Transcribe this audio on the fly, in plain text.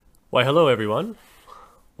Why, hello, everyone.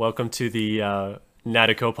 Welcome to the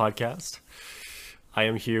Natico podcast. I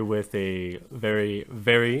am here with a very,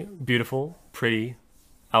 very beautiful, pretty,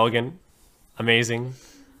 elegant, amazing,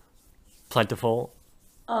 plentiful,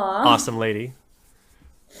 Aw, awesome lady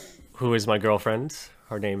who is my girlfriend.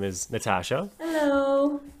 Her name is Natasha.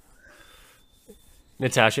 hello.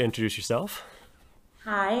 Natasha, introduce yourself.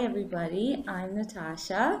 Hi, everybody. I'm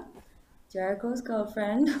Natasha, Jericho's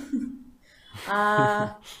girlfriend.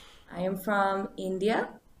 uh, I am from India,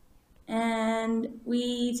 and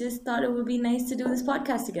we just thought it would be nice to do this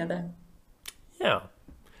podcast together. Yeah,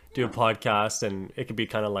 do a Yeah. podcast, and it could be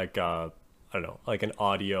kind of like, I don't know, like an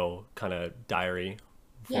audio kind of diary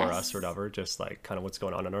for us or Yes. whatever, just like kind of what's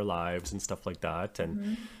going on in our lives and stuff like that. And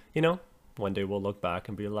hmm you know, one day we'll look back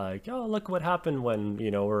and be like, oh, look what happened when,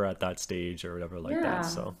 we're at that stage or whatever like that. Yeah.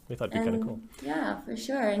 So we thought it'd be kind of cool. And yeah, for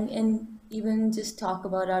sure. And even just talk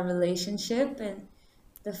about our relationship and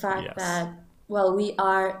the fact Yes, that, well, we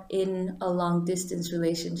are in a long distance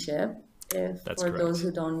relationship, if that's for those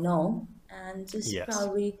correct. who don't know, and just Yes.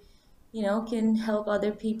 probably, can help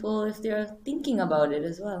other people if they're thinking about it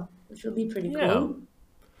as well, which will be pretty Yeah. cool.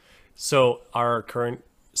 So our current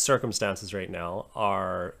circumstances right now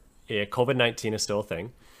are COVID-19 is still a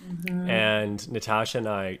thing. hmm And Natasha and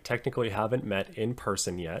I technically haven't met in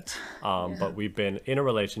person yet, Yeah. but we've been in a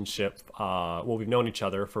relationship. Well, we've known each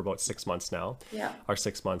other for about 6 months now. Yeah. Our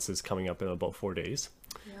 6 months is coming up in about 4 days,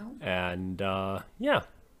 Yeah. and yeah,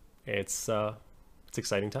 it's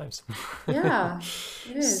exciting times. Yeah.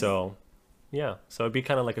 It is. So yeah, so it'd be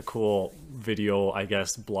kind of like a cool video, I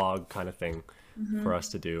guess, blog kind of thing for hmm us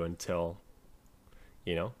to do until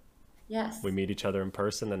you know Yes. we meet each other in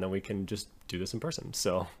person, and then we can just do this in person.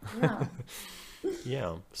 So Yeah.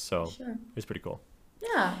 yeah, For so sure. it's pretty cool.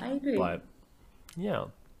 Yeah, I agree. But yeah.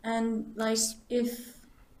 And like, S- if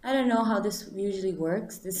I don't know how this usually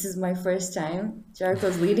works, this is my first time.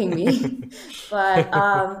 Jericho's leading me, but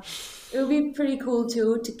it would be pretty cool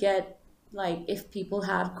too to get like if people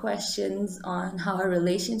have questions on how our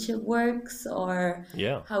relationship works or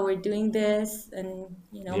Yeah. how we're doing this, and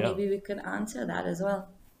Yeah. maybe we could answer that as well,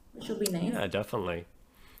 which will be nice. Yeah, definitely.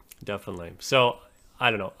 Definitely. So, I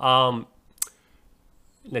don't know.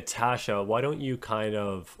 Natasha, why don't you kind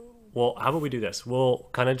of, well, how about we do this? We'll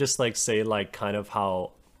kind of just like say like kind of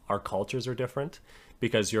how our cultures are different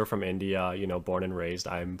because you're from India, born and raised.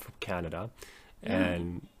 I'm from Canada Yeah.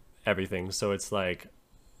 and everything. So it's like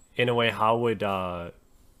in a way, how would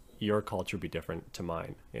your culture be different to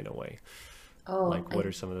mine in a way? Oh, Like what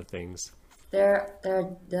are some of the things? there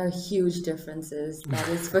are huge differences. That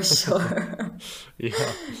is for sure.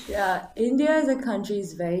 Yeah. Yeah, India as a country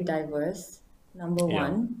is very diverse, number Yeah.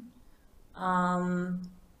 one. Um,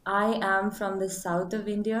 I am from the south of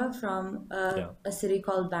India, from Yeah. a city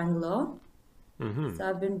called Bangalore. Mhm. So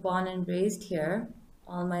I've been born and raised here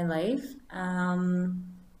all my life.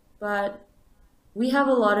 But we have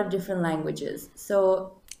a lot of different languages.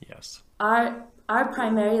 So Yes. our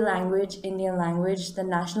primary language, Indian language, the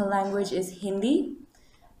national language is Hindi.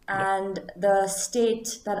 Yep. And the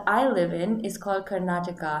state that I live in is called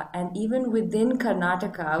Karnataka. And even within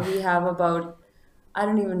Karnataka, we have about, I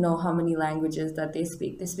don't even know how many languages that they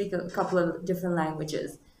speak. They speak a couple of different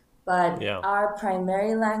languages. But Yeah. our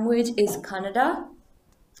primary language is Kannada. Yeah.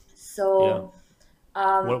 So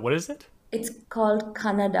What is it? it's called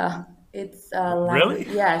Kannada. It's a language.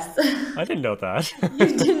 Really? Yes. I didn't know that. You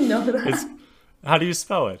didn't know It's that. how do you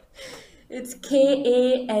spell it? It's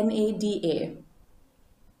Kanada.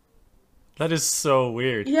 That is so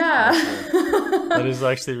weird, Yeah. actually. That is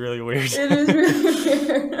actually really weird. It is really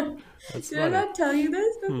weird. That's Did I funny. not tell you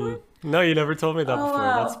this before? No, you never told me that Oh before.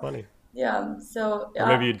 That's wow. funny. Yeah. So Or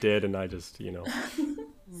maybe you did and I just, so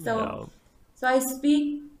yeah. so I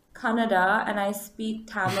speak Kannada and I speak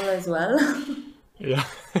Tamil as well. Yeah.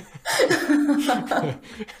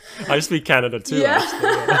 I speak Canada too, actually.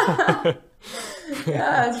 Yeah. Yeah.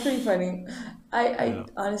 Yeah, it's pretty funny. I Yeah.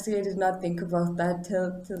 honestly I did not think about that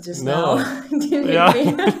till just now. No. You made Yeah.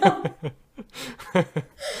 me.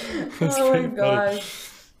 It's Oh my pretty funny. gosh.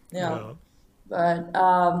 Yeah. Yeah. But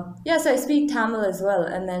yes, I speak Tamil as well.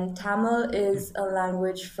 And then Tamil is a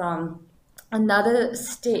language from another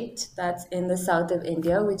state that's in the south of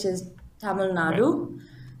India, which is Tamil Right. Nadu.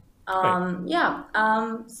 Right.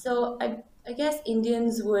 Yeah. So I guess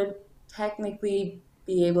Indians would technically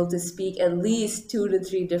be able to speak at least two to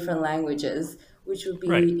three different languages, which would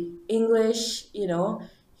Right. be English,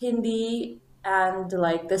 Hindi, and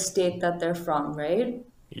like the state that they're from, right?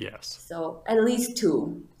 Yes. So at least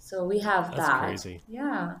two. So we have That's that. crazy.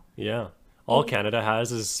 Yeah. Yeah. All In Canada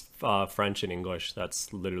has is French and English.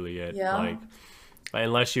 That's literally it. yeah. Like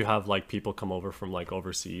Unless you have like people come over from like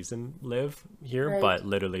overseas and live here, Right. but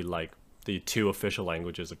literally like the two official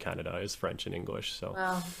languages of Canada is French and English. So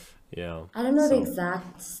Wow. yeah, I don't know the so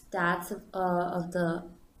exact stats of the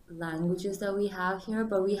languages that we have here,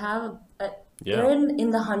 but we have they're yeah,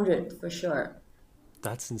 in the hundred for sure.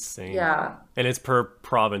 that's insane. Yeah. And it's per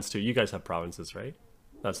province too. You guys have provinces, right?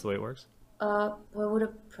 That's the way it works. What would a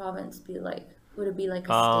province be like? Would it be like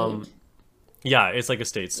a Um, state? yeah, it's like a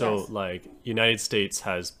state. So Yes. like United States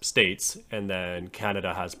has states, and then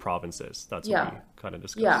Canada has provinces. That's what we Yeah. kind of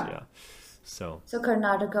discussed. Yeah. Yeah. So, So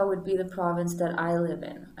Karnataka would be the province that I live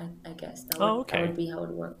in. I guess oh, that would okay. be how it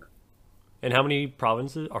would work. And how many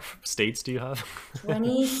provinces or states do you have?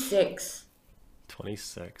 26.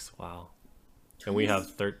 26. Wow. And 20, we have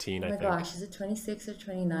 13, oh I my think. gosh, is it 26 or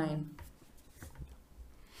 29?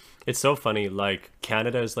 It's so funny. Like,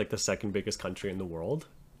 Canada is like the second biggest country in the world,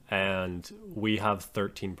 and we have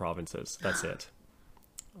 13 provinces. That's it.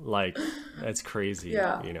 Like, it's crazy,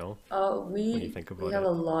 Yeah. when you We think we about have a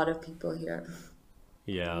it. lot of people here.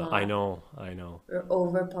 A Yeah, I lot. know, I know. We're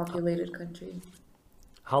overpopulated country.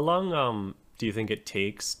 How long do you think it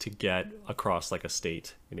takes to get across like a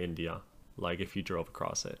state in India? Like if you drove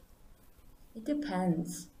across it? It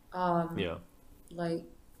depends. Yeah. Like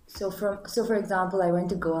so for example, I went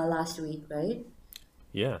to Goa last week, right?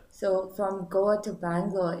 Yeah. So from Goa to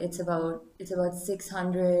Bangalore, it's about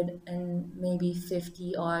 600 and maybe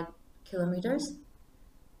 50 odd kilometers.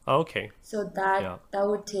 Oh, okay. So that Yeah. that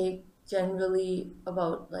would take generally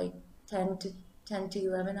about like 10 to 10 to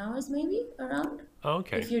 11 hours maybe around. Oh,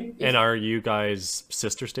 If okay. you And if are you guys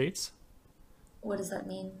sister states? What does that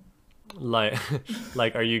mean? Like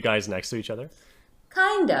like are you guys next to each other?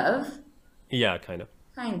 Kind of. Yeah, kind of.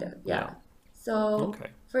 Kind of, Yeah. yeah. So, Okay.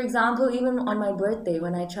 for example, even on my birthday,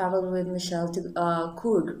 when I traveled with Michelle to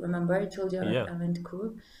Coorg, remember I told you Yeah. I went to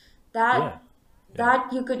Coorg? Yeah. That Yeah.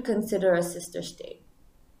 that you could consider a sister state.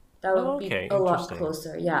 That Oh, would be okay. a lot Interesting.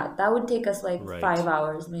 closer. Yeah, that would take us like Right. 5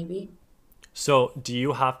 hours maybe. So, do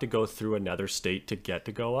you have to go through another state to get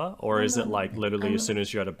to Goa, or No, is no, it no. like literally as I'm soon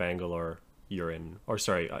as you're out of Bangalore, you're in, or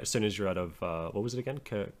sorry, as soon as you're out of what was it again?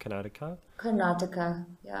 Karnataka? Karnataka.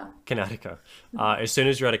 Yeah. Karnataka. As soon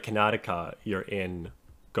as you're out of Karnataka, you're in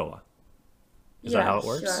Goa. Is that how Yeah, it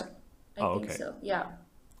works? sure. I Oh, think okay. so. Yeah.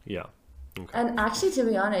 Yeah. Okay. And actually, to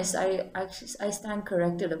be honest, I stand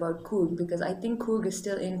corrected about Coorg because I think Coorg is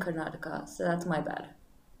still in Karnataka, so that's my bad.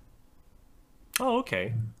 Oh,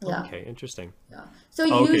 okay. Yeah. Okay. Interesting. Yeah. So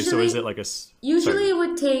Oh, okay. So is it usually like usually sorry. it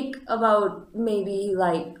would take about maybe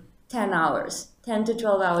like 10 hours, 10 to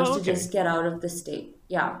 12 hours Oh, to okay. just get out of the state.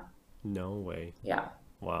 Yeah. No way. Yeah.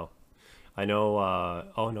 Wow. I know.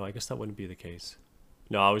 Oh no, I guess that wouldn't be the case.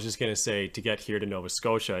 No, I was just gonna say to get here to Nova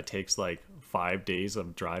Scotia, it takes like 5 days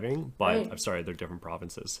of driving. But Right. I'm sorry, they're different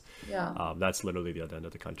provinces. Yeah. That's literally the other end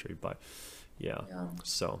of the country. But yeah. Yeah.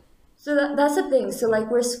 So So that's the thing. So like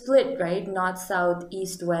we're split, right? North, south,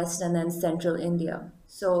 east, west, and then central India.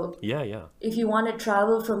 So yeah, yeah. if you want to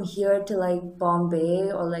travel from here to like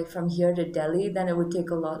Bombay or like from here to Delhi, then it would take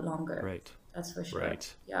a lot longer. Right. That's for sure.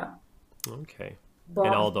 Right. Yeah. Okay.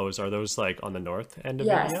 And all Bomb. those are those like on the north end of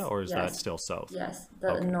India, Yes. or is that Yes. still south? Yes.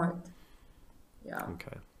 The Okay. north. Yeah.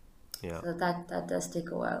 Okay. Yeah. So that does take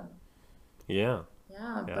a while. Yeah.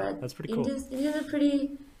 Yeah, Yeah. but That's pretty cool.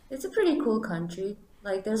 It's a pretty cool country.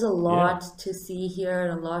 Like there's a Yeah. lot to see here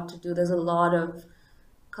and a lot to do. There's a lot of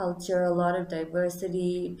culture, a lot of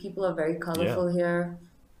diversity. People are very Yeah. colorful here.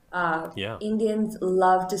 Yeah. Indians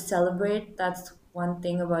love to celebrate. That's one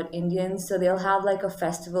thing about Indians. So they'll have like a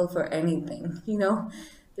festival for anything, you know?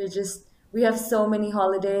 They're just we have so many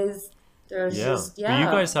holidays. There's Yeah. just But you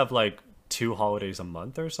yeah. guys have like 2 holidays a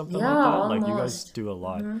month or something Yeah, like that. Like you guys almost. do a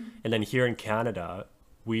lot. And then here in Canada,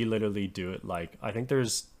 we literally do it like I think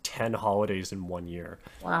there's 10 holidays in one year.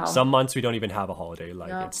 Wow. Some months we don't even have a holiday. Like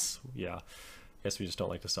Yeah. it's yeah. I guess we just don't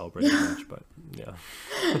like to celebrate as much, but yeah.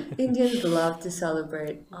 Indians love to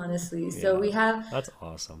celebrate, honestly. So Yeah. we have That's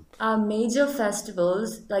awesome. major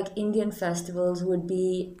festivals, like Indian festivals, would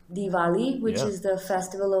be Diwali, which Yeah. is the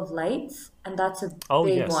festival of lights, and that's a Oh,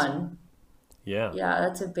 big yes. one. Yeah. Yeah,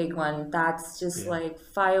 that's a big one. That's just Yeah. like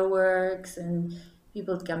fireworks and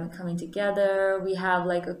people coming together. We have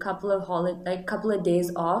like a couple of like couple of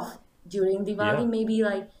days off during Yeah. Diwali, maybe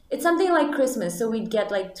like it's something like Christmas. So we'd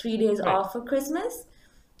get like 3 days Right. off for Christmas.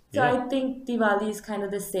 So Yeah. I think Diwali is kind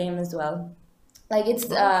of the same as well. Like it's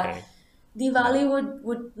Oh, okay. Yeah. Diwali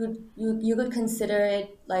would you could consider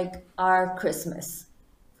it like our Christmas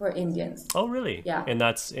for Indians. Oh, really? Yeah. And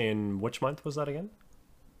that's in which month was that again?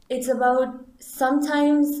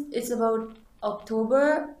 Sometimes it's about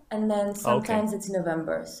October and then Okay. sometimes it's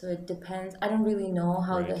November. So it depends. I don't really know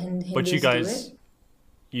how the Right. But you Hindus do guys it.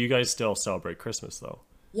 you guys still celebrate Christmas though,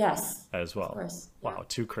 Yes, as of well. course. Yeah. Wow,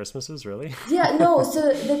 2 Christmases, really? Yeah, no, so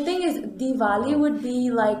the thing is, Diwali Wow. would be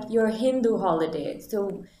like your Hindu holiday.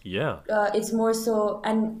 So Yeah. it's more so,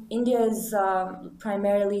 and India is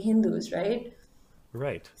primarily Hindus, right?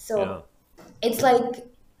 Right. Yeah. So it's like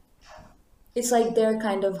it's like their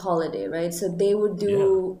kind of holiday, right? So they would Yeah.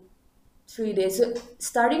 do 3 days. So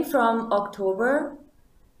starting from October,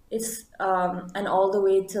 it's and all the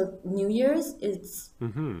way till New Year's, it's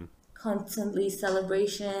Mm-hmm. constantly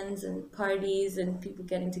celebrations and parties and people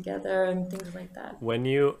getting together and things like that. When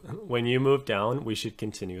you move down, we should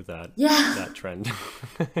continue that Yeah, that trend.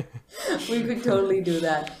 we could totally do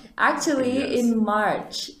that. Actually, Yes. in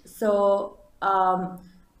March, so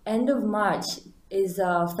end of March is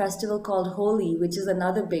a festival called Holi, which is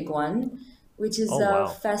another big one, which is Oh a wow.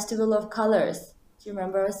 festival of colors. Do you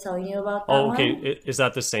remember I was telling you about that Oh, okay. one? Is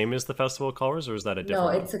that the same as the Festival of Colors, or is that a No, different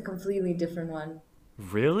one? it's a completely different one.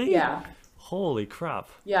 Really? Yeah. Holy crap.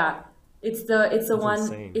 Yeah, it's the That's one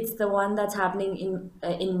insane. it's the one that's happening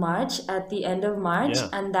in March at the end of March, Yeah.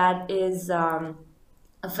 and that is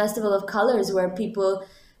a festival of colors where people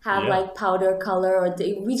have Yeah. like powder color or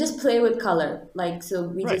we just play with color, like so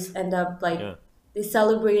we Right. just end up like Yeah. they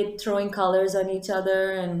celebrate throwing colors on each other,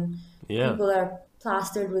 and Yeah. people are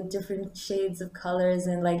plastered with different shades of colors,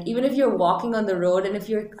 and like even if you're walking on the road and if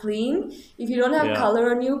you're clean, if you don't have Yeah. color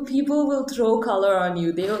on you, people will throw color on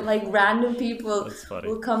you. They will, like random people That's funny.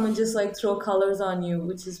 will come and just like throw colors on you,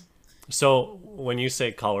 which is So when you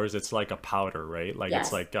say colors, it's like a powder, right? Like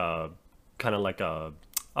it's yes. like kind of like a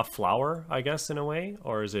flower, I guess, in a way,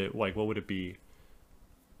 or is it like what would it be?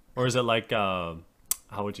 Or is it like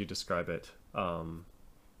how would you describe it?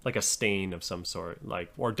 Like a stain of some sort, like,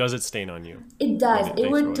 or does it stain on you It when does. they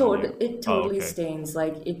throw it on you? It Oh, totally okay. stains.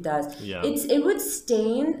 Like it does. Yeah. It would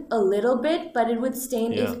stain a little bit, but it would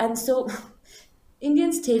stain if Yeah. and so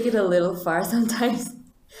Indians take it a little far sometimes.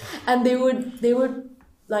 And they would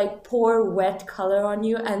like pour wet color on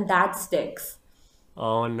you and that sticks.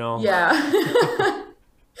 Oh no. Yeah.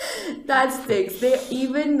 That sticks. They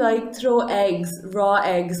even like throw eggs, raw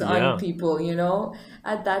eggs on Yeah. people,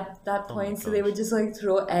 at that Oh my point. So they would gosh. just like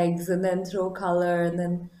throw eggs and then throw color and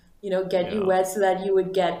then, get you Yeah. wet so that you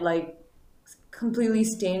would get like completely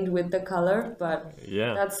stained with the color. But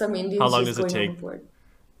Yeah. that's some How Indians long just does it going take? overboard.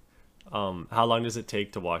 How long does it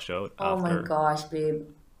take to wash out Oh my after? gosh, babe.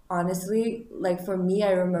 Honestly, like for me,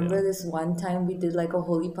 I Yeah. remember this one time we did like a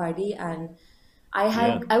holy party and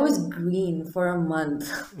Yeah. I was green for a month.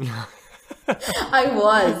 I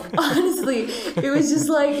was, honestly. It was just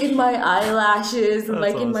like in my eyelashes and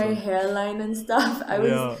That's like in my awesome. hairline and stuff.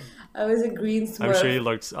 Yeah. I was a green I'm sure you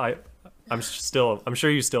smurf. looked. I'm sure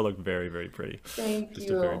you still look very, very pretty. Thank Just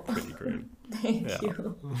a very you. pretty green. Thank Yeah.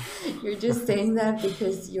 you. You're just saying that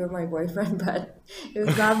because you're my boyfriend, but it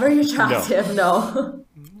was not very No. attractive, no.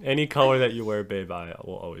 Any color that you wear, babe, I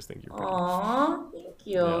will always think you're pretty. Aw, thank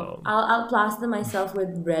you. Yeah. I'll plaster myself with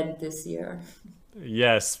red this year.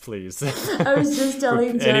 Yes, please. I was just For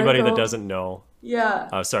telling anybody that Jericho. doesn't know,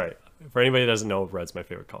 Yeah. sorry. For anybody that doesn't know, red's my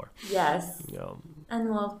favorite color. Yes. Um, And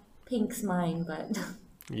well, pink's mine, but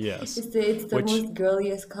yes, it's the which most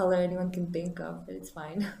girliest color anyone can think of, but it's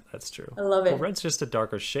fine. that's true. I love Well, it. red's just a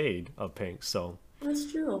darker shade of pink, so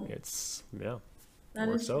That's true. it's yeah, it That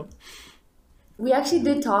is works true. out. We actually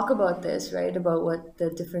did talk about this, right? About what the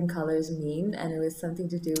different colors mean, and it was something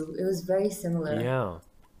to do. It was very similar. Yeah,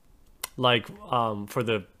 like for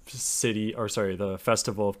the city or sorry, the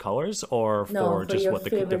festival of colors, or No, for for just your what the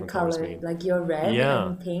favorite different colors color, mean. like your red Yeah,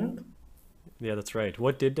 and pink. yeah, that's right.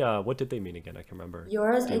 What did they mean again? I can remember.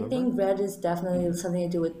 Yours, Do you I remember? think red is definitely something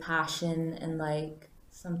to do with passion and like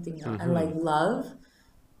something else, and like Mm-hmm. love.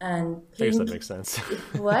 And I guess that pink, makes sense.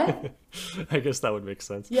 what? I guess that would make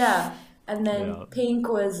sense. Yeah. And then Yeah. pink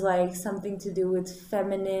was like something to do with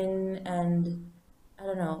feminine and I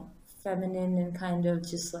don't know, feminine and kind of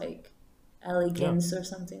just like Yeah. elegance or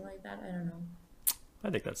something like that. I don't know. I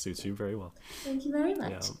think that suits you very well. Thank you very Yeah.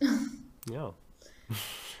 much. Yeah.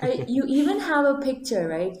 You even have a picture,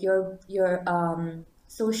 right? Your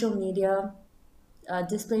social media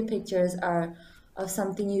display pictures are of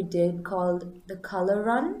something you did called the color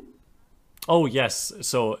run. Oh, yes.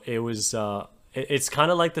 So it was it's kind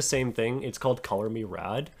of like the same thing. It's called Color Me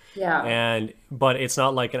Rad. Yeah, And but it's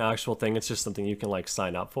not like an actual thing. It's just something you can like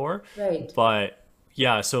sign up for. right. But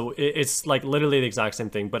yeah, so it's like literally the exact same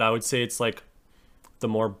thing, but I would say it's like the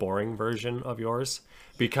more boring version of yours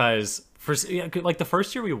because yeah, like the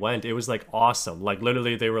first year we went, it was like awesome. Like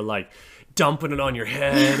literally they were like dumping it on your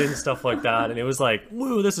head and stuff like that, and it was like,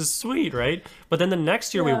 woo, this is sweet, right? But then the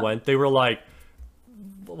next year we Yeah. went, they were like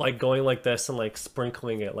like going like this and like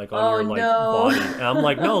sprinkling it like on Oh your like no. body. And I'm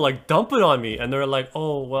like, no, like dump it on me. And they're like,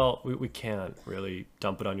 oh, well, we can't really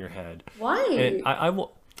dump it on your head. And Why?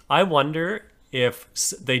 I wonder if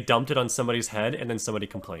they dumped it on somebody's head and then somebody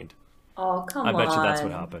complained. Oh, I come bet you that's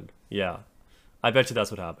what on. happened. Yeah. I bet you that's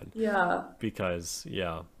what happened. Yeah. Because,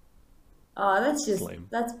 yeah, Oh, it's lame.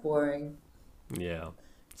 that's boring. Yeah.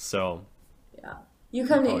 So Yeah. you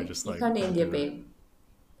probably just You like come to India, do the, babe.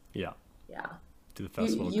 yeah, Yeah. do the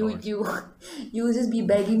Festival of Colors. You will just be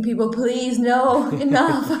begging people, please, no,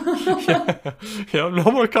 enough. Yeah,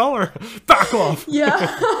 no more color. Back off.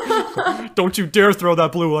 Yeah. Don't you dare throw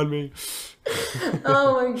that blue on me.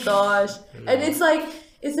 Oh my gosh. And it's like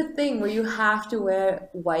it's a thing where you have to wear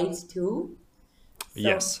white too. So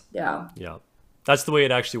Yes. yeah. Yeah. That's the way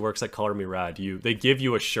it actually works at Color Me Rad. They give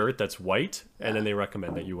you a shirt that's white, and then Yeah. they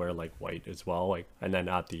recommend that you wear like white as well. Like, and then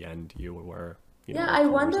at the end you would wear, Yeah, like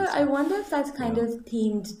colors and I stuff. wonder if that's kind Yeah. of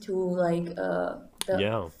themed to like the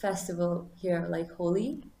Yeah. festival here, like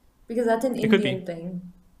Holi, because that's an It could Indian be. thing.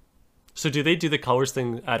 So do they do the colors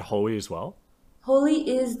thing at Holi as well? Holi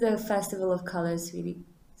is the festival of colors, sweetie.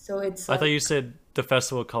 So it's I thought like you said the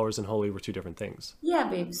Festival of Colors and Holi were two different things. yeah,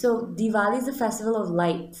 babe. So Diwali is the festival of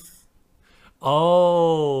lights.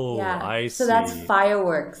 Oh, Yeah. I So that's see.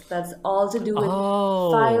 fireworks. That's all to do with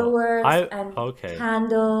Oh, fireworks I and okay.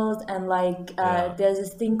 candles and like Yeah. there's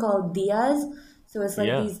this thing called diyas. So it's like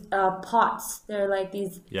Yeah. these pots. They're like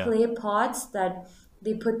these Yeah. clay pots that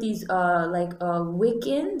they put these like wick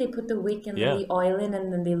in. They put the wick and then Yeah. the oil in,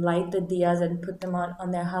 and then they light the diyas and put them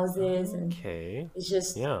on their houses. And Okay. it's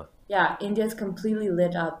just Yeah. yeah, India's completely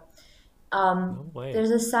lit up. No way. There's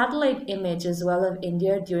a satellite image as well of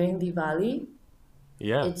India during Diwali.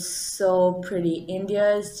 Yeah. It's so pretty.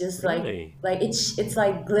 India is just Really? it's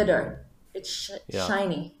like glitter. It's Yeah.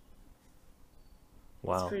 shiny. It's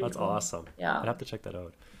Wow. pretty That's cool. awesome. I'd Yeah. have to check that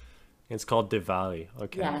out. It's called Diwali.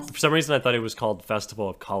 Okay. Yes. For some reason, I thought it was called Festival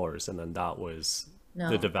of Colors, and then that was the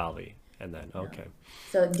No. Diwali. And then, okay.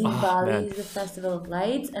 So Oh, Diwali man. is the festival of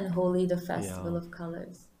lights and Holi the festival Yeah. of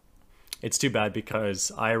colors. It's too bad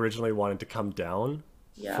because I originally wanted to come down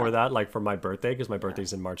Yeah. for that, like for my birthday, because my Yeah.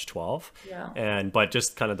 birthday's in March 12th. Yeah. But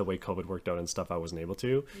just kind of the way COVID worked out and stuff, I wasn't able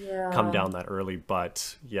to come Yeah. down that early.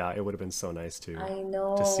 But yeah, it would have been so nice I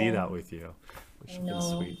to see know. that with you, which I would have been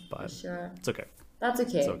know sweet. for But sure. it's okay. That's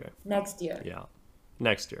okay. It's okay. Next year. Yeah.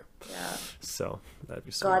 Next year. Yeah. So that'd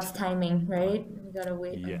be sweet. God's timing, right? We gotta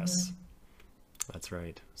wait on Yes. him. That's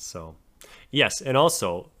right. So, yes, and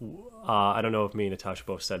also, I don't know if me and Natasha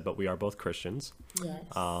both said, but we are both Christians. Yes.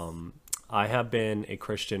 I have been a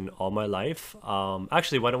Christian all my life.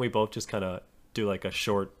 Actually, why don't we both just kind of do like a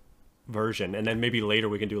short version, and then maybe later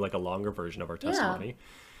we can do like a longer version of our Yeah. testimony,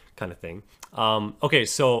 kind of thing. Okay,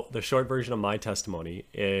 so the short version of my testimony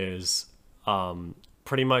is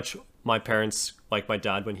pretty much my parents, like my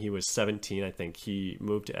dad, when he was 17, I think he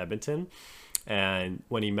moved to Edmonton. And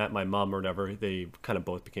when he met my mom or whatever, they kind of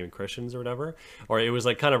both became Christians or whatever, or it was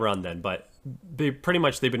like kind of around then, but they've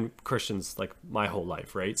been Christians like my whole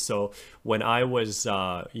life. Right. So when I was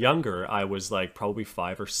younger, I was like probably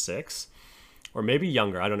 5 or 6 or maybe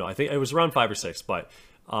younger. I don't know. I think it was around 5 or 6, but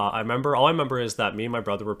all I remember is that me and my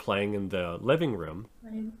brother were playing in the living room.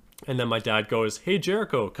 Right. And then my dad goes, "Hey,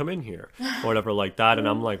 Jericho, come in here," or whatever like that. And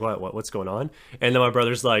I'm like, what's going on? And then my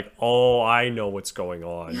brother's like, "Oh, I know what's going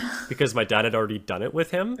on," because my dad had already done it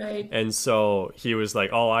with him. Right. And so he was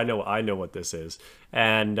like, "Oh, I know what this is."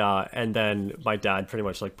 And then my dad pretty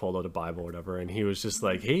much like pulled out a Bible or whatever. And he was just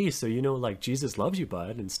like, "Hey, so like Jesus loves you,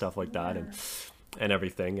 bud," and stuff like that. And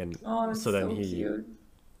everything. And Oh, it's so then so cute.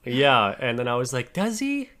 yeah, and then I was like, does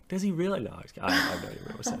he really? No, I have no idea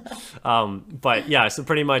what I was saying. But yeah, so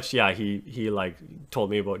pretty much, yeah, he like told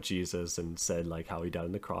me about Jesus and said like how he died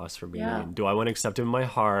on the cross for me, Yeah. and do I want to accept him in my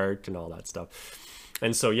heart and all that stuff.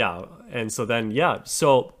 And so yeah, and so then yeah,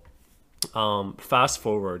 so fast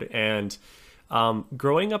forward, and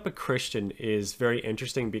growing up a Christian is very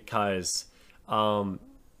interesting because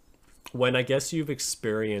when I guess you've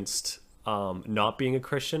experienced not being a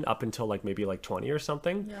Christian up until like maybe like 20 or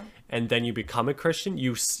something, Yeah. and then you become a Christian,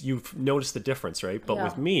 you've noticed the difference, right? But Yeah.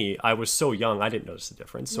 with me, I was so young, I didn't notice the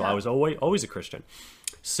difference, so I Yeah. was always a Christian.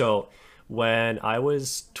 So when I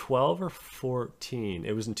was 12 or 14,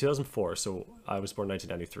 it was in 2004, so I was born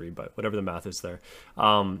 1993, but whatever the math is there.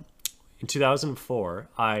 In 2004,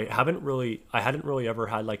 I hadn't really ever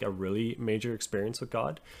had like a really major experience with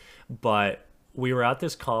God, but we were at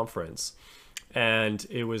this conference, and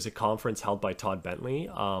it was a conference held by Todd Bentley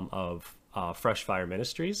of Fresh Fire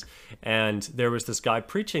Ministries, and there was this guy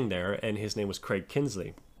preaching there, and his name was Craig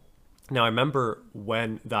Kinsley. Now I remember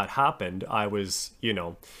when that happened, I was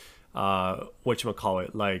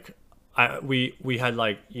whatchamacallit, like we had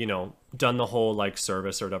like, you know, done the whole like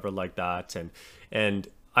service or whatever like that, and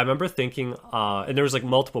I remember thinking, and there was like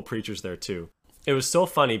multiple preachers there too. It was so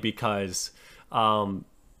funny because um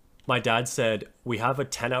my dad said we have a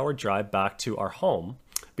 10-hour drive back to our home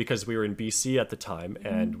because we were in BC at the time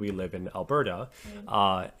and we live in Alberta,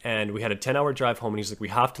 and we had a 10-hour drive home, and he's like, we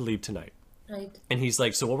have to leave tonight. Right. And he's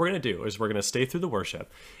like, so what we're going to do is we're going to stay through the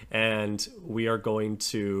worship, and we are going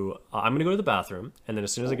to, I'm going to go to the bathroom. And then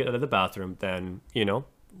as soon as I get out of the bathroom, then, you know,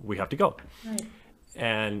 we have to go. Right.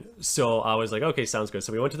 And so I was like, okay, sounds good.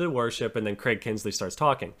 So we went to the worship, and then Craig Kinsley starts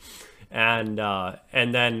talking. And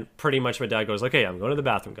then pretty much my dad goes, okay, I'm going to the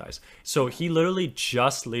bathroom, guys. So he literally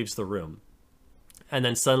just leaves the room. And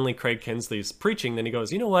then suddenly Craig Kinsley's preaching. Then he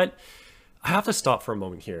goes, you know what? I have to stop for a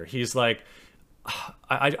moment here. He's like,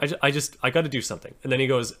 I got to do something. And then he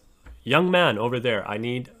goes, young man over there, I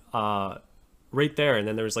need, right there. And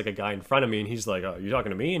then there was like a guy in front of me, and he's like, oh, you talking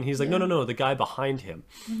to me? And he's like, no, the guy behind him.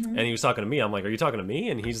 And he was talking to me. I'm like, are you talking to me?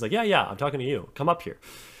 And he's like, yeah, I'm talking to you. Come up here.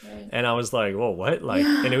 Right. And I was like, whoa, what? Like,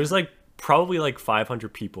 and it was like probably like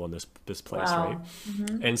 500 people in this place, Wow. right?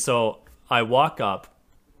 And so I walk up,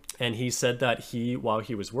 and he said that while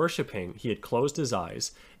he was worshiping, he had closed his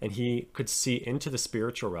eyes and he could see into the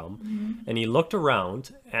spiritual realm. And he looked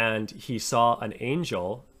around and he saw an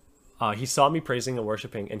angel. He saw me praising and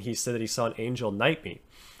worshiping, and he said that he saw an angel knight me.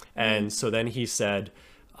 And so then he said,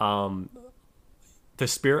 the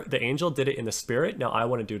angel did it in the spirit. Now I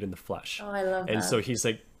want to do it in the flesh. Oh, I love And that. so he's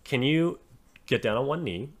like, can you get down on one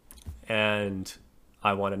knee, and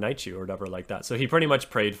I want to knight you or whatever like that. So he pretty much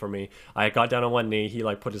prayed for me. I got down on one knee. He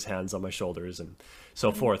like put his hands on my shoulders and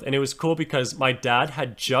so forth. And it was cool because my dad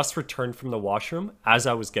had just returned from the washroom as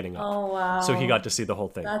I was getting up. Oh, wow. So he got to see the whole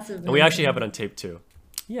thing. That's and we actually have it amazing. on tape too.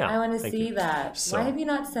 Yeah. I want to thank see you. that. So, Why have you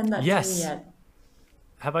not sent that to yes. me yet?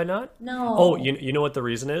 Have I not? No. Oh, you know what the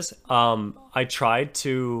reason is? I tried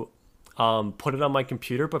to put it on my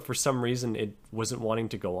computer, but for some reason it wasn't wanting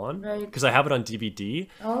to go on. Right. Because I have it on DVD.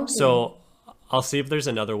 Okay. So I'll see if there's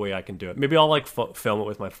another way I can do it. Maybe I'll like film it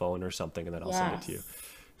with my phone or something, and then I'll send it to you. Yes.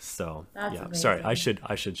 So That's yeah, amazing. sorry, I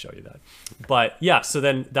should show you that. But yeah, so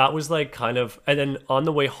then that was like kind of, and then on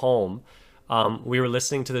the way home, we were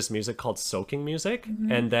listening to this music called soaking music,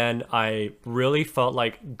 and then I really felt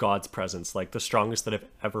like God's presence, like the strongest that I've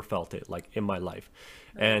ever felt it, like in my life.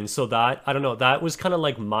 And so that, I don't know, that was kind of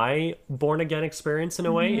like my born again experience in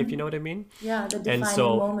a way, if you know what I mean. Yeah, the And defining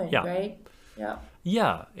so, moment, yeah. right? Yeah.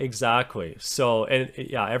 Yeah, exactly. So, and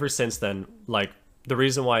yeah, ever since then, like the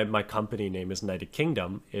reason why my company name is Knighted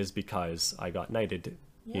Kingdom is because I got knighted,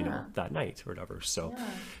 you know, Yeah. that night or whatever. So, Yeah.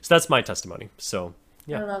 so that's my testimony. So, I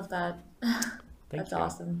yeah, love that. thank That's you.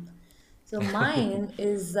 awesome. So mine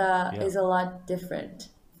is a lot different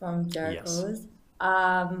from Jericho's.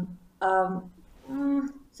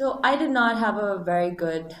 So I did not have a very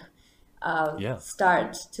good Yeah.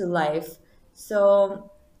 start to life.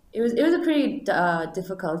 So it was a pretty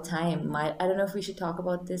difficult time. I don't know if we should talk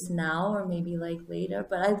about this now or maybe like later,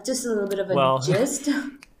 but I just a little bit of a Well, gist.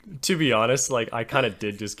 to be honest, like I kind of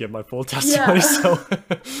did just give my full testimony, Yeah. so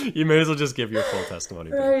you may as well just give your full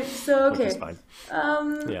testimony, babe, Right. So which is okay.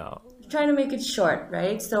 fine. Yeah. Trying to make it short,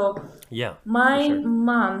 right? So Yeah. For my sure.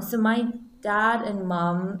 mom, so my dad and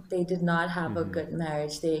mom, they did not have a Mm-hmm. good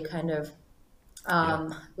marriage. They kind of Yeah.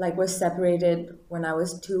 like were separated when I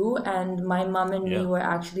was 2, and my mom and me Yeah. were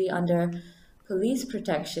actually under police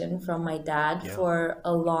protection from my dad Yeah. for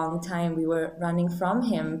a long time. We were running from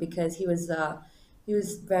him because he was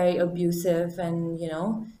very abusive, and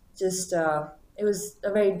just it was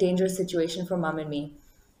a very dangerous situation for mom and me. Yeah.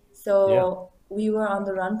 So we were on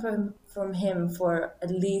the run from him for at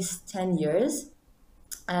least 10 years,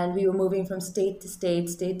 and we were moving from state to state,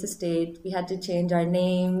 state to state. We had to change our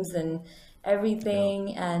names and Yeah.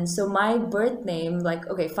 everything. And so my birth name, like,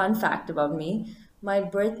 okay, fun fact about me, my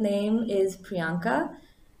birth name is Priyanka. Yeah.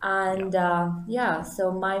 And yeah,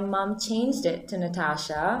 so my mom changed it to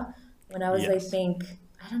Natasha when I was, I Yes. think,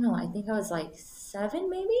 I don't know, I think I was like 7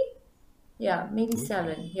 maybe? Yeah, maybe Okay.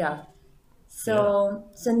 7. Yeah. Yeah. So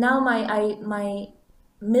now my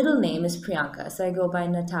middle name is Priyanka. So I go by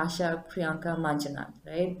Natasha Priyanka Manjunath,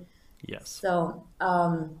 right? Yes. So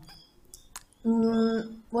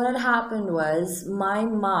what had happened was my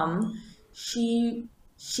mom, she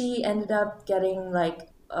ended up getting like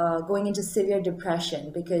going into severe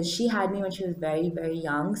depression because she had me when she was very, very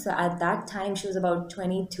young. So at that time she was about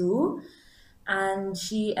 22, and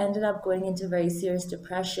she ended up going into very serious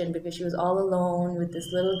depression because she was all alone with this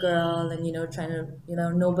little girl, and trying to,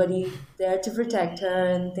 nobody there to protect her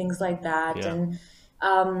and things like that. Yeah.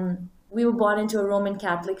 And we were born into a Roman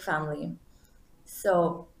Catholic family.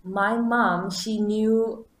 So my mom, she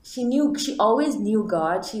always knew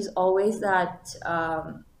God. She's always that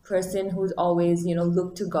person who's always,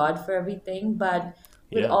 looked to God for everything. But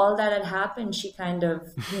with Yeah. all that had happened, she kind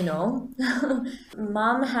of,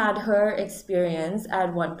 mom had her experience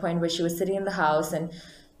at one point where she was sitting in the house, and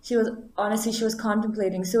she was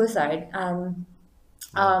contemplating suicide. And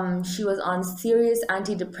Yeah. she was on serious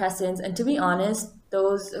antidepressants. And to be honest,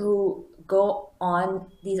 those who go on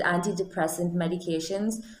these antidepressant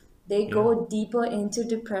medications, they Yeah. go deeper into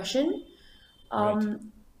depression. Right.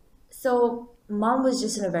 So mom was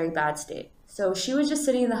just in a very bad state. So she was just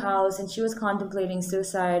sitting in the house and she was contemplating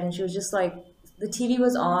suicide, and she was just like, the TV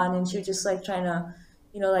was on and she was just like trying to,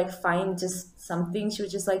 like find just something. She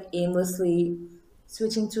was just like aimlessly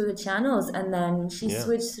switching through the channels, and then she Yeah.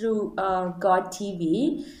 switched through God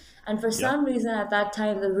TV, and for Yep. some reason at that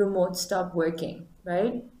time the remote stopped working,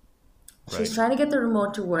 right? She was Right. trying to get the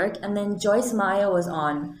remote to work, and then Joyce Meyer was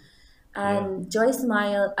on. Yeah. And Joyce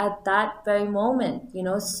Meyer, at that very moment,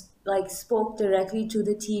 like spoke directly to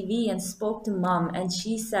the TV and spoke to mom. And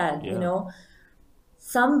she said, Yeah.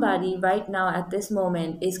 somebody right now at this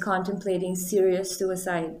moment is contemplating serious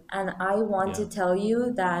suicide. And I want Yeah. to tell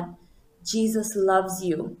you that Jesus loves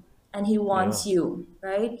you and he Yeah. wants you,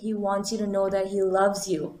 right? He wants you to know that he loves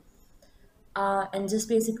you, and just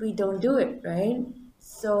basically don't do it, right? Yeah.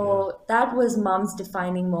 So that was mom's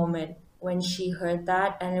defining moment when she heard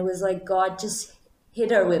that, and it was like God just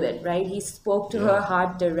hit her with it, right? He spoke to her Yeah.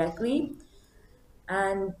 heart directly,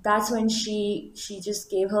 and that's when she just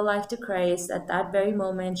gave her life to Christ. At that very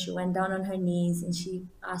moment, she went down on her knees and she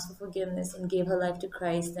asked for forgiveness and gave her life to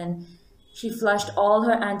Christ, and she flushed Yeah. all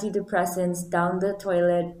her antidepressants down the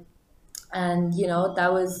toilet. And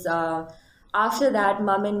that was after that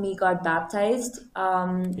mom and me got baptized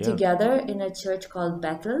Yeah. together in a church called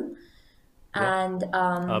Bethel. Yep.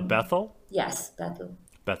 And Bethel. yes, Bethel.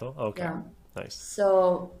 Bethel. Okay. Yeah. Nice.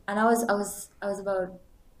 So, and I was about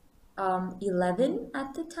 11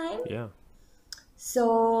 at the time. Yeah.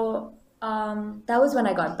 So that was when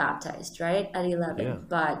I got baptized, right, at Yeah. 11.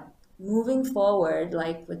 But moving forward,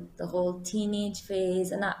 like with the whole teenage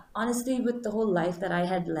phase, and honestly with the whole life that I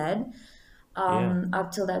had led, Yeah.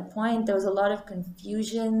 up till that point, there was a lot of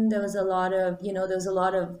confusion. There was a lot of, there was a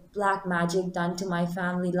lot of black magic done to my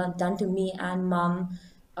family, done to me and mom,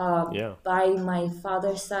 Yeah. by my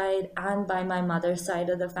father's side and by my mother's side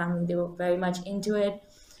of the family. They were very much into it.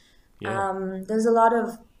 Yeah. There's a lot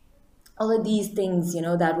of all of these things,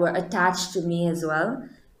 that were attached to me as well. Right.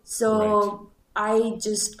 So I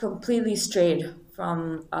just completely strayed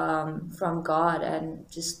from God and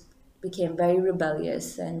just became very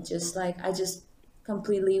rebellious, and just like I just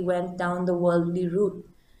completely went down the worldly route.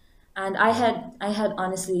 And Yeah. I had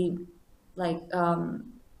honestly, like,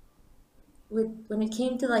 with when it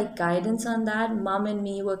came to like guidance on that, mom and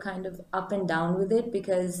me were kind of up and down with it,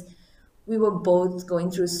 because we were both going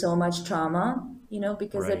through so much trauma,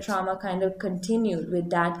 because the Right. trauma kind of continued with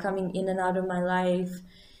dad coming in and out of my life,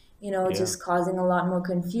 Yeah. just causing a lot more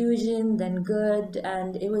confusion than good.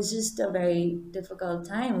 And it was just a very difficult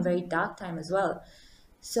time, very dark time as well. Yeah.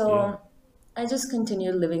 So I just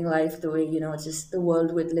continued living life the way, just the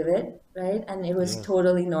world would live it, right? And it was Yeah.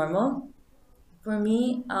 totally normal for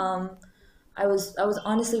me. I was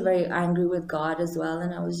honestly very angry with God as well,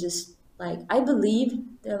 and I was just like, I believed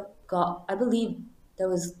there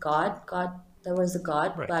was there was a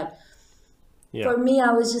God. Right. But Yeah. for me,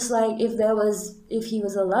 I was just like, if he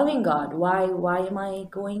was a loving God, why am I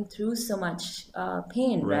going through so much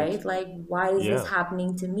pain, Right. right? Like, why is this Yeah.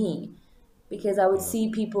 happening to me? Because I would Yeah.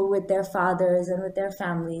 see people with their fathers and with their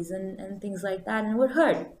families and things like that, and it would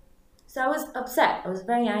hurt. So I was upset. I was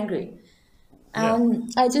very angry. Yeah.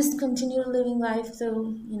 And I just continued living life,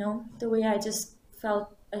 so, the way I just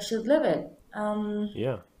felt I should live it.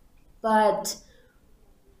 Yeah. But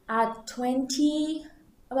at 20,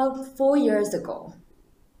 about 4 years ago,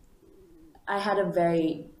 I had a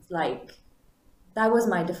very, like, that was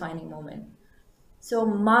my defining moment. So,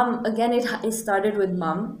 mom, again, it started with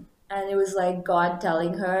mom, and it was like God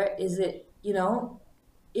telling her, is it,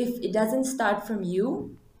 if it doesn't start from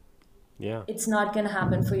you, Yeah. it's not going to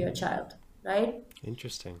happen for your child, right?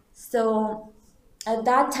 Interesting. So at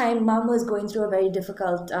that time, mom was going through a very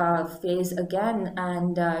difficult phase again,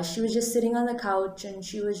 and she was just sitting on the couch, and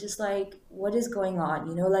she was just like, "What is going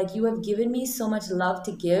on? Like, you have given me so much love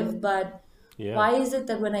to give, but Yeah. why is it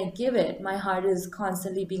that when I give it, my heart is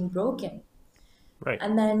constantly being broken?" Right.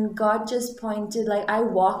 And then God just pointed, like, I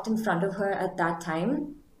walked in front of her at that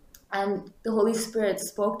time, and the Holy Spirit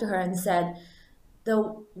spoke to her and said, "The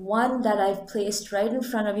one that I've placed right in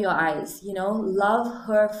front of your eyes, love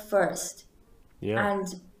her first." Yeah.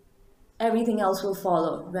 And everything else will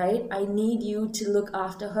follow, right? I need you to look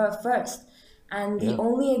after her first. And the Yeah.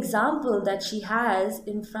 only example that she has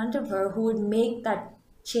in front of her who would make that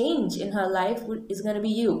change in her life is going to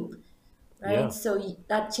be you, right? Yeah. So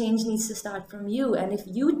that change needs to start from you. And if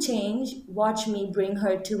you change, watch me bring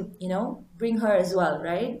her to, bring her as well,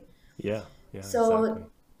 right? Yeah. Yeah. Exactly. So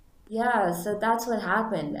yeah, so that's what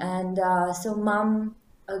happened. And so mom,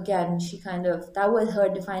 again, she kind of, that was her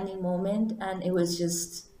defining moment. And it was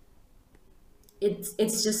just,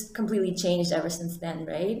 it's just completely changed ever since then,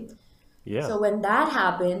 right? Yeah. So when that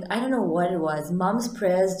happened, I don't know what it was. Mom's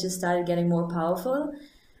prayers just started getting more powerful.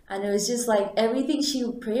 And it was just like everything she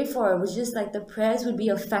would pray for was just like the prayers would be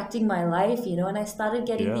affecting my life, And I started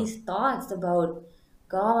getting Yeah. these thoughts about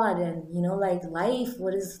God and, like life,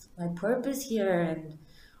 what is my purpose here and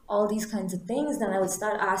all these kinds of things. Then I would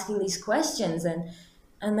start asking these questions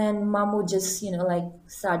and then mom would just, like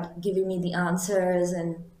start giving me the answers. And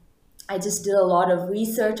I just did a lot of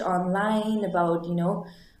research online about,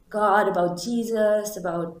 God, about Jesus,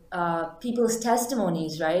 about people's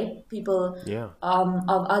testimonies, right? People Yeah.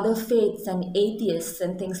 of other faiths and atheists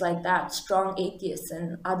and things like that, strong atheists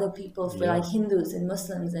and other people for like Yeah. Hindus and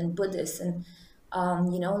Muslims and Buddhists and,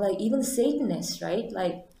 like even Satanists, right?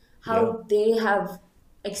 Like Yeah. how they have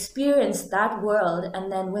experienced that world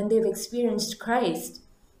and then when they've experienced Christ,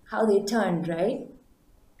 how they turned, right?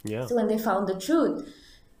 Yeah. So when they found the truth,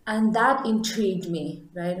 and that intrigued me,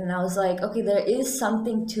 right? And I was like, okay, there is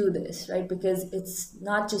something to this, right? Because it's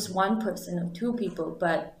not just one person or two people,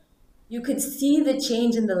 but you could see the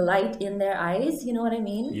change in the light in their eyes, you know what I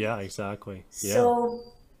mean? Yeah. Exactly. Yeah. So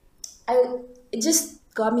I it just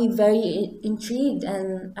got me very intrigued,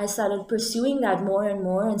 and I started pursuing that more and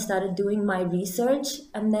more and started doing my research.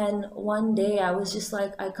 And then one day I was just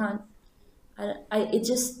like, I can't I it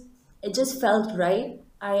just felt right.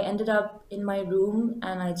 I ended up in my room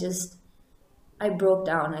and I broke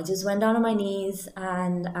down. I just went down on my knees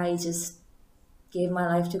and I just gave my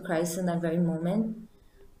life to Christ in that very moment,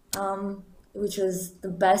 which was the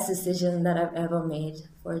best decision that I've ever made.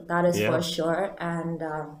 For that is for Yeah. sure. And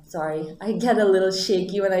sorry, I get a little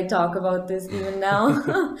shaky when I talk about this even now.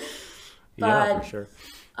 Yeah. For But sure.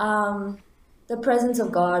 the presence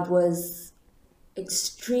of God was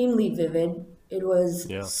extremely vivid. It was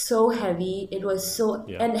Yeah. so heavy. It was so,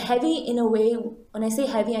 Yeah. and heavy in a way, when I say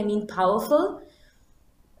heavy, I mean powerful.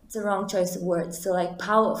 It's a wrong choice of words. So, like,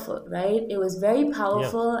 powerful, right? It was very Yeah.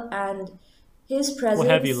 powerful, and his Well,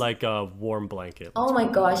 heavy presence, like a warm blanket. oh Let's my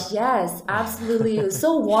put it that way. gosh, yes, absolutely. It was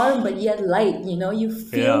so warm, but yet light, You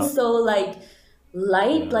feel Yeah. so, like,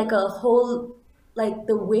 light, Yeah. like a whole, like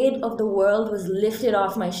the weight of the world was lifted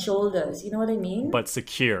off my shoulders. You know what I mean? But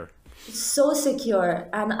secure. So secure.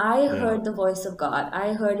 And I Yeah. heard the voice of God.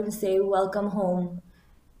 I heard him say, "Welcome home,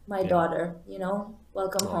 my Yeah. daughter,"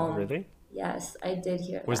 welcome Oh, home. really? Yes, I did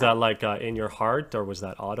hear Was that. that like in your heart, or was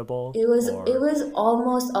that audible? It Or was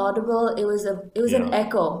almost audible. It was an yeah.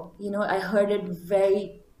 echo. I heard it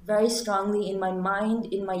very, very strongly in my mind,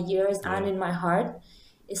 in my ears, and Yeah. in my heart.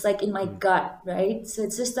 It's like in my Mm. gut, right? So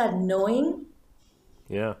it's just that knowing.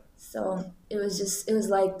 Yeah. So it was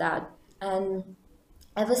like that. And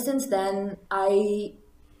ever since then, I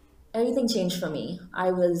everything changed for me.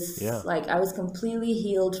 Yeah. I was completely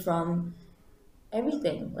healed from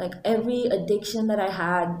everything. Like every addiction that I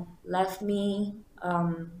had left me. I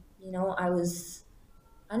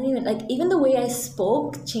don't even like even the way I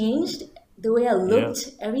spoke changed, the way I Yeah. looked,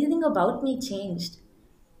 everything about me changed,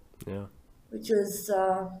 Yeah. which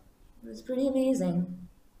was pretty amazing.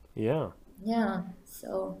 Yeah. Yeah.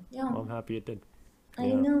 So yeah, Well, I'm happy it did. I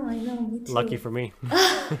Yeah. know, I know, me Lucky too. for me.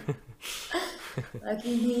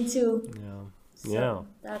 Lucky me too. Yeah. Yeah. So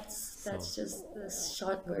that's So, that's just the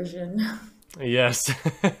short version. yes.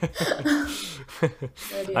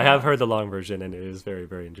 But I have yeah, heard the long version and it is very,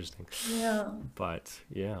 very interesting. yeah. But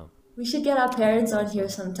yeah. We should get our parents on here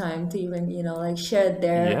Awesome. sometime to even, like share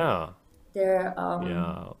their Yeah. their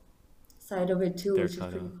Yeah. side of it too, They're which is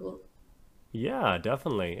kind of, pretty cool. yeah,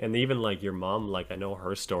 definitely. And even like your mom, like I know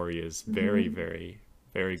her story is very, very,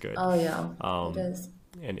 very good, Oh yeah, it um, is.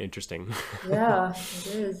 and interesting Yeah,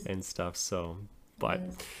 it is. and stuff. So, It but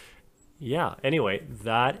is. yeah, anyway,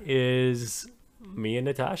 that is me and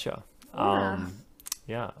Natasha. Yeah.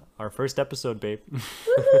 Yeah, our first episode, babe.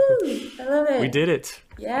 Woohoo! I love We it. did it,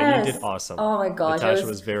 and you did Yes. awesome. Oh my gosh, I Natasha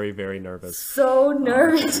was was very, very nervous so that we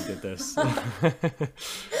nervous. did this.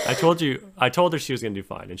 I told her she was gonna do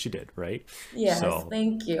fine, and she did, right? Yes, So,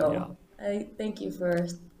 thank yeah, you. I thank you for,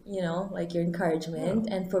 like your yeah, encouragement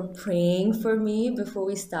and for praying for me before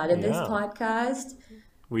we started this yeah. podcast.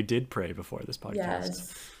 We did pray before this podcast. Yes.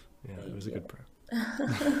 Yeah, it Thank was a you. good prayer.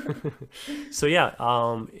 So yeah,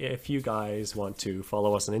 if you guys want to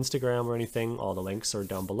follow us on Instagram or anything, all the links are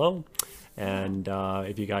down below. And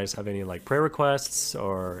if you guys have any like prayer requests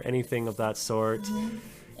or anything of that sort,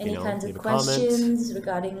 Any kinds of leave a comment, questions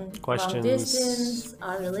regarding long questions. distance,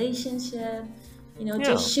 our relationship, Yeah,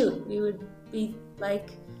 just shoot. We would be like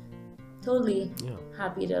totally yeah,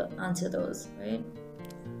 happy to answer those, right?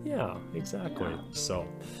 yeah, exactly. Yeah. So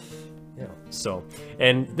yeah, so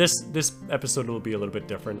and this episode will be a little bit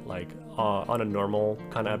different. Like on a normal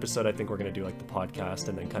kind of episode, I think we're gonna do like the podcast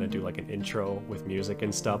and then kind of do like an intro with music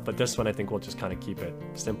and stuff. But this one, I think we'll just kind of keep it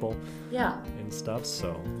simple Yeah. and stuff.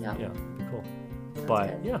 So Yeah. yeah, cool. Sounds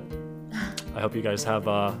But good. yeah, I hope you guys have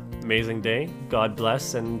a amazing day. God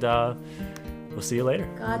bless, and we'll see you later.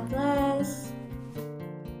 God bless.